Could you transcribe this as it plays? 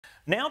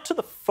Now to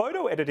the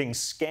photo editing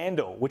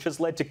scandal, which has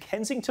led to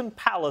Kensington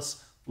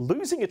Palace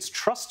losing its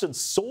trusted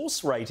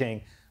source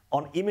rating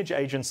on image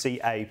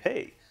agency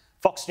AP.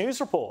 Fox News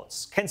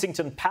reports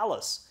Kensington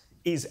Palace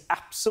is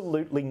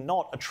absolutely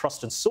not a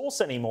trusted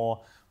source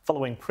anymore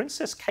following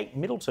Princess Kate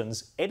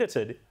Middleton's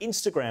edited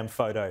Instagram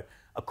photo,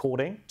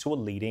 according to a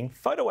leading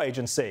photo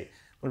agency.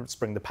 Let's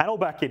bring the panel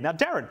back in. Now,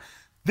 Darren,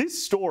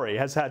 this story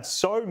has had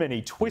so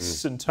many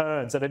twists and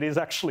turns that it is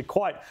actually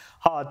quite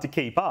hard to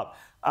keep up.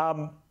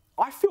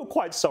 I feel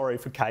quite sorry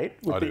for Kate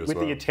with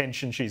the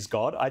attention she's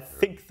got. I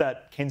think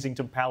that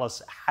Kensington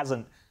Palace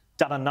hasn't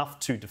done enough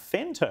to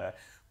defend her.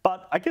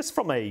 But I guess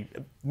from a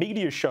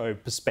media show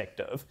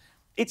perspective,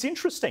 it's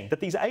interesting that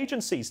these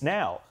agencies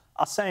now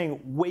are saying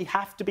we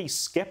have to be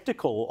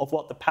sceptical of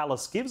what the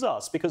palace gives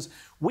us because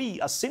we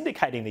are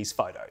syndicating these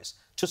photos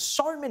to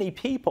so many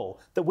people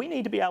that we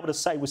need to be able to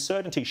say with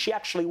certainty she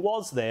actually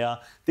was there,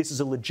 this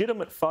is a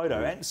legitimate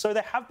photo. And so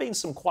there have been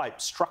some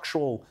quite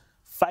structural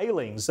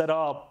failings that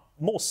are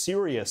more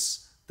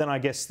serious than I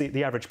guess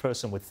the average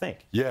person would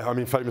think. Yeah, I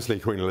mean, famously,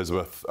 Queen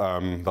Elizabeth,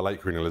 the late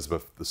Queen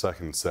Elizabeth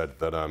II said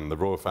that the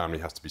royal family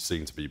has to be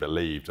seen to be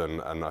believed,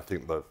 and I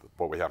think that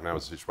what we have now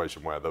is a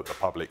situation where the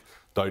public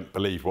don't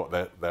believe what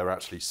they're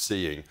actually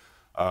seeing.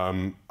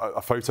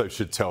 A photo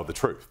should tell the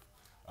truth,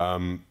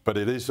 but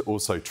it is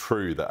also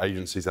true that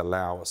agencies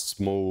allow a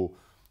small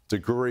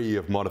degree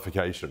of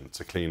modification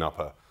to clean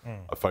up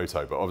a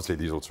photo, but obviously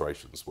these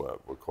alterations were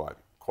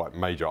quite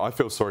major. I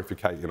feel sorry for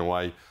Kate in a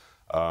way.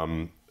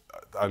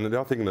 And the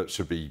other thing that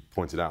should be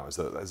pointed out is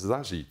that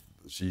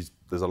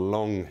there's a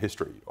long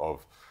history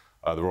of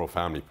the royal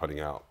family putting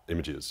out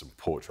images and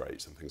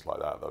portraits and things like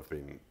that that have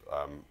been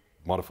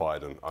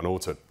modified and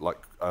altered. Like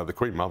the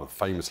Queen Mother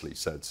famously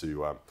said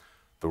to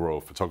the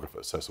royal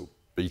photographer, Cecil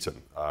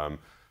Beaton,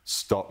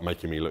 stop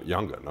making me look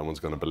younger. No one's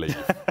going to believe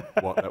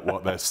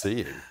what they're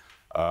seeing.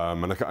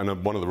 And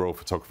one of the royal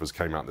photographers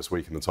came out this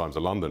week in the Times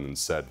of London and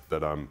said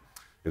that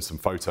in some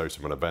photos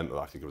from an event,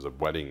 I think it was a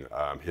wedding,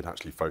 he'd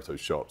actually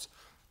photoshopped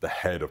the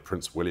head of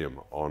Prince William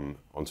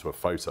onto a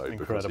photo.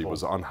 Incredible. Because he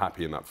was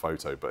unhappy in that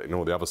photo, but in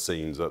all the other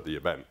scenes at the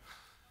event,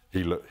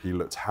 he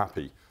looked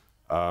happy.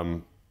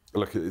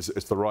 Look,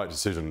 it's the right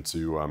decision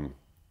to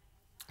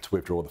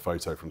withdraw the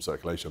photo from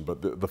circulation,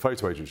 but the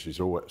photo agencies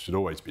should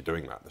always be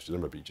doing that. They should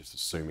never be just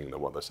assuming that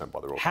what they're sent by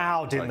the royal family.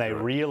 How didn't they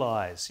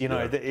realise? You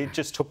know, that it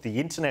just took the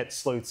internet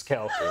sleuths,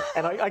 Kel.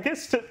 And I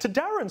guess to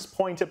Darren's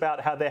point about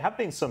how there have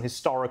been some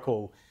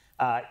historical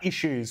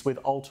issues with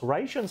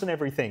alterations and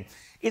everything,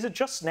 is it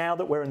just now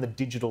that we're in the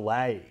digital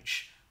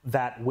age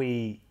that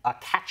we are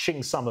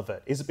catching some of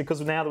it? Is it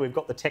because now that we've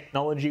got the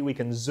technology, we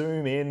can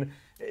zoom in?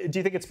 Do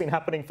you think it's been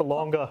happening for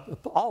longer?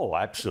 Oh,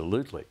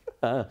 absolutely.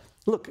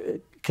 Look,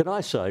 can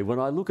I say, when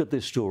I look at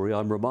this story,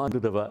 I'm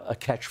reminded of a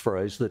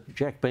catchphrase that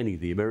Jack Benny,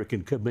 the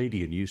American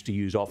comedian, used to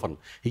use often.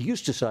 He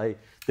used to say,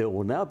 there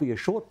will now be a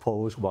short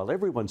pause while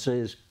everyone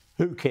says,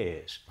 who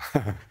cares?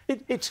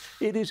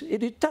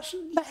 It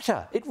doesn't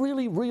matter. It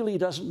really, really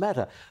doesn't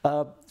matter.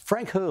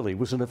 Frank Hurley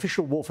was an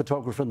official war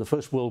photographer in the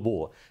First World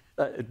War.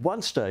 At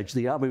one stage,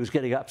 the army was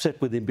getting upset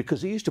with him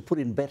because he used to put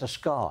in better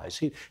skies.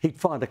 He'd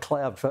find a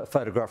cloud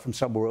photograph from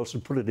somewhere else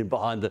and put it in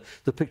behind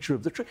the picture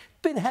of the tree.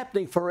 It's been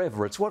happening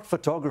forever. It's what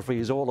photography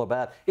is all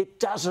about. It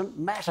doesn't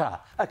matter.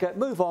 OK,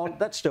 move on.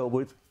 That's dealt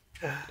with.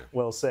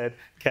 Well said.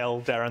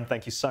 Kel, Darren,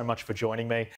 thank you so much for joining me.